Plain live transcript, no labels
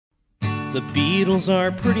The Beatles are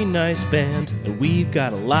a pretty nice band, and we've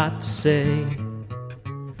got a lot to say.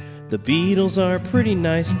 The Beatles are a pretty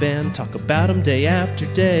nice band, talk about them day after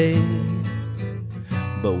day.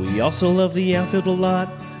 But we also love the outfield a lot,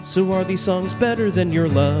 so are these songs better than your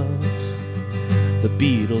love? The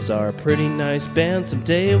Beatles are a pretty nice band,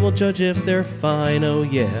 someday we'll judge if they're fine, oh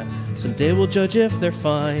yeah, someday we'll judge if they're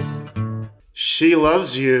fine. She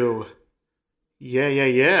Loves You.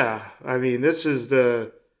 Yeah. I mean, this is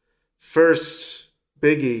the first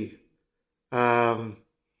biggie. I'll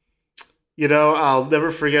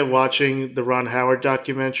never forget watching the Ron Howard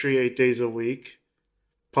documentary, 8 Days a Week.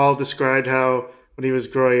 Paul described how when he was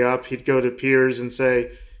growing up, he'd go to peers and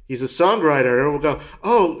say, he's a songwriter. And we'll go,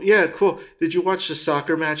 oh, yeah, cool. Did you watch the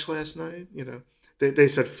soccer match last night? They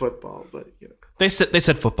said football, but, They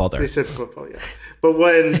said football there. They said football, yeah. But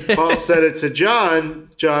when Paul said it to John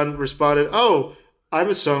responded, oh, I'm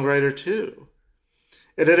a songwriter too.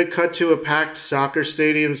 And then it cut to a packed soccer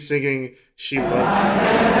stadium singing She Loves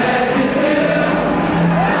You.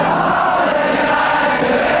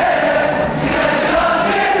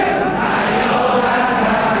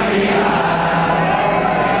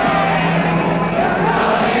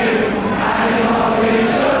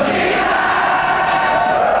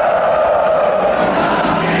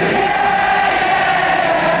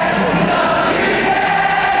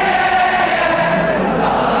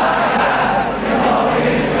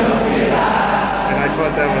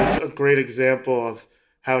 Great example of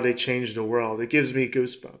how they changed the world. It gives me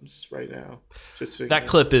goosebumps right now. That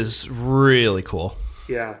clip is really cool.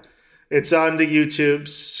 Yeah. It's on the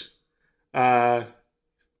YouTubes. A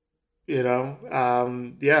bunch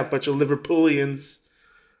of Liverpoolians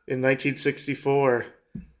in 1964.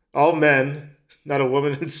 All men, not a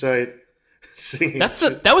woman in sight, singing.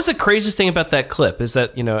 That was the craziest thing about that clip is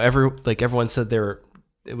that, everyone said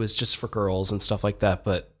it was just for girls and stuff like that,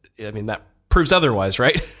 but I mean that proves otherwise,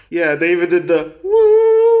 right? Yeah, they even did the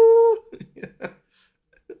woo.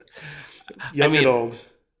 Young and old.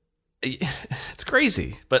 It's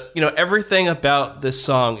crazy, but everything about this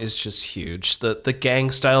song is just huge. The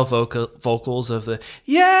gang style vocals of the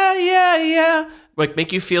yeah, like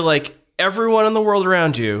make you feel like everyone in the world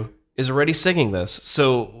around you is already singing this.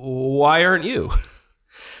 So why aren't you?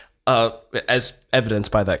 As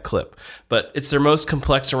evidenced by that clip. But it's their most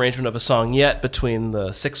complex arrangement of a song yet, between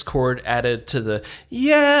the 6 chord added to the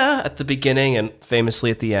yeah at the beginning and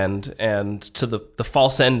famously at the end, and to the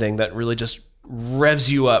false ending that really just revs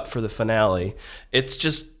you up for the finale. It's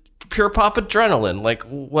just pure pop adrenaline. Like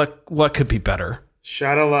what could be better?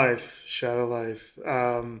 Shot of life.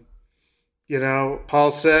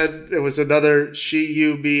 Paul said it was another she,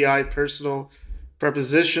 you, me, I personal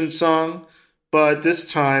preposition song. But this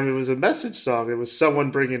time it was a message song. It was someone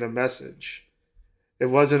bringing a message. It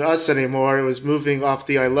wasn't us anymore. It was moving off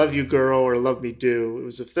the I love you girl or love me do. It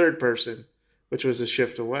was a third person, which was a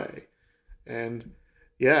shift away. And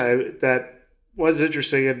yeah, that was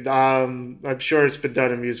interesting. And I'm sure it's been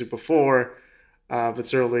done in music before, but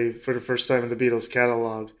certainly for the first time in the Beatles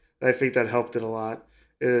catalog. I think that helped it a lot.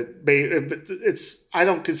 I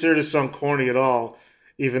don't consider this song corny at all,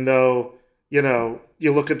 even though,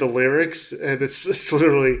 you look at the lyrics and it's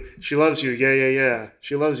literally, she loves you, yeah.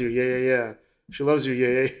 She loves you, yeah. She loves you,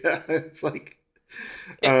 yeah. It's like...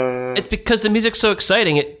 it's because the music's so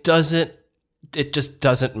exciting, it just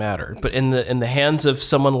doesn't matter. But in the hands of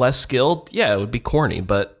someone less skilled, yeah, it would be corny,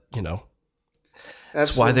 but,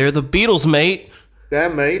 that's why they're the Beatles, mate. Yeah,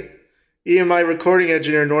 mate. Even my recording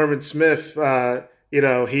engineer, Norman Smith,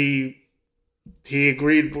 he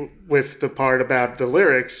agreed with the part about the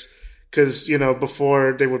lyrics. Because,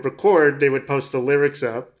 before they would record, they would post the lyrics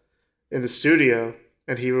up in the studio,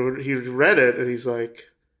 and he read it, and he's like,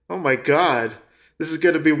 oh my God, this is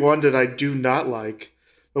going to be one that I do not like.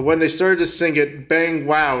 But when they started to sing it, bang,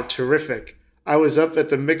 wow, terrific. I was up at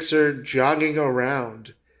the mixer jogging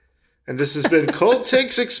around. And this has been Cold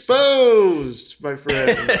Takes Exposed, my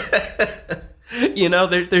friend.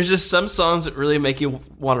 There's just some songs that really make you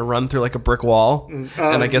want to run through like a brick wall. And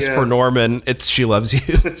I guess for Norman, it's She Loves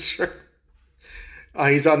You. That's right.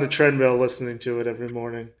 He's on the treadmill listening to it every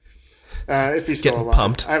morning. If he's still alive.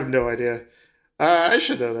 Pumped. I have no idea. I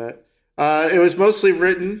should know that. It was mostly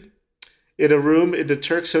written in a room in the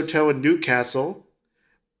Turks Hotel in Newcastle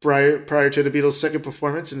prior to the Beatles' second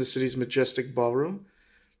performance in the city's majestic ballroom.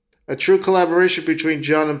 A true collaboration between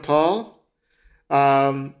John and Paul.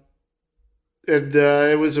 And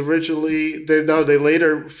it was originally... They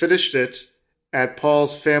later finished it at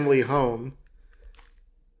Paul's family home.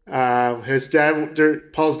 Paul's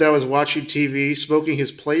dad was watching TV, smoking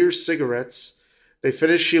his Player's cigarettes. They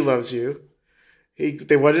finished She Loves You.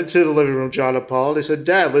 They went into the living room, John and Paul. They said,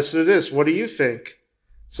 "Dad, listen to this. What do you think?"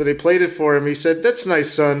 So they played it for him. He said, "That's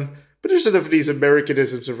nice, son, but there's enough of these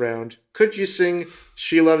Americanisms around. Could you sing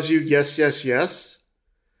 'She Loves You, Yes, Yes, Yes'?"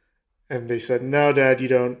 And they said, "No, Dad, you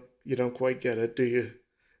don't quite get it, do you?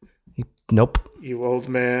 Nope. You old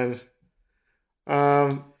man."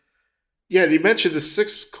 Yeah, you mentioned the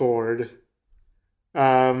sixth chord.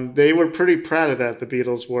 They were pretty proud of that, the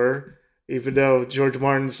Beatles were, even though George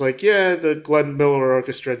Martin's like, yeah, the Glenn Miller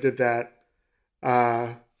Orchestra did that.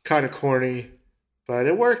 Kind of corny, but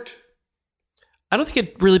it worked. I don't think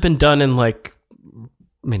it'd really been done in the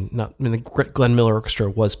Glenn Miller Orchestra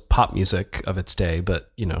was pop music of its day,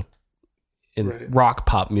 but, in rock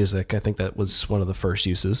pop music, I think that was one of the first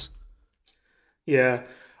uses. Yeah.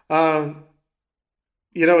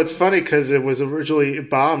 It's funny because it was originally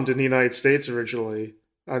bombed in the United States originally.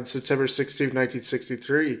 On September 16,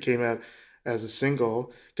 1963, it came out as a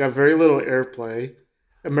single. Got very little airplay.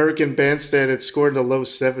 American Bandstand had scored in the low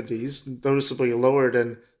 70s, noticeably lower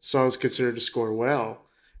than songs considered to score well.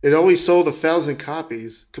 It only sold 1,000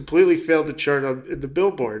 copies, completely failed to chart in the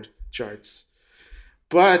Billboard charts.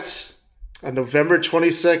 But on November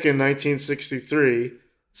 22nd, 1963,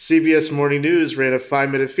 CBS Morning News ran a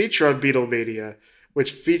 5-minute feature on Beatlemania,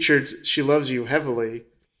 which featured "She Loves You" heavily.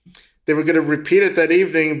 They were going to repeat it that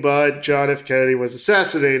evening, but John F. Kennedy was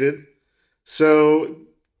assassinated. So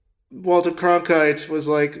Walter Cronkite was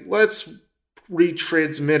like, let's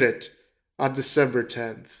retransmit it on December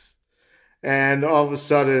 10th. And all of a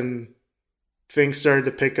sudden, things started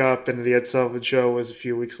to pick up, and the Ed Sullivan Show was a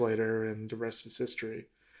few weeks later, and the rest is history.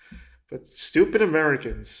 But stupid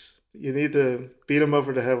Americans, you need to beat them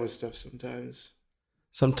over the head with stuff sometimes.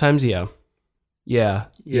 Sometimes, yeah. Yeah.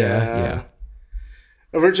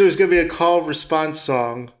 Originally, it was going to be a call response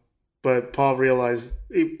song, but Paul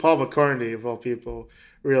McCartney, of all people,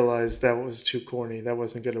 realized that was too corny. That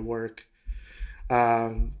wasn't going to work.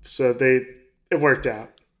 So it worked out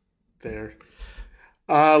there.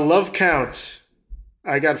 Love count.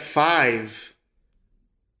 I got 5.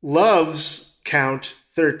 Loves count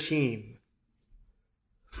 13.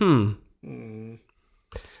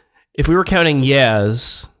 If we were counting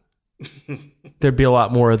yeahs, there'd be a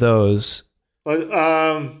lot more of those.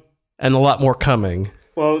 And a lot more coming.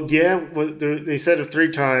 Well, yeah, they said it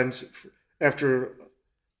 3 times after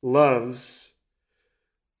loves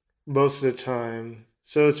most of the time.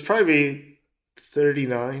 So it's probably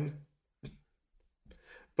 39.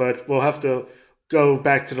 But we'll have to go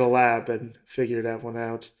back to the lab and figure that one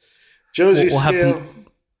out. Josie scale.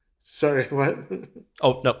 Sorry, what?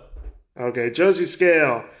 Oh, no. Okay, Josie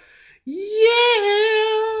scale.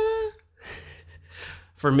 Yeah.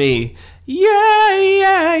 For me,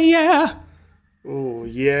 yeah. Oh,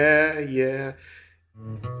 yeah.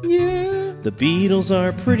 The Beatles are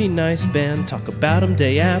a pretty nice band, talk about them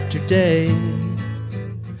day after day.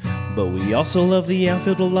 But we also love the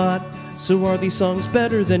outfield a lot, so are these songs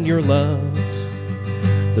better than your love?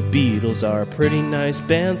 The Beatles are a pretty nice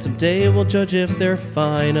band, someday we'll judge if they're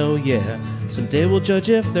fine, oh yeah. Someday we'll judge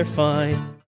if they're fine.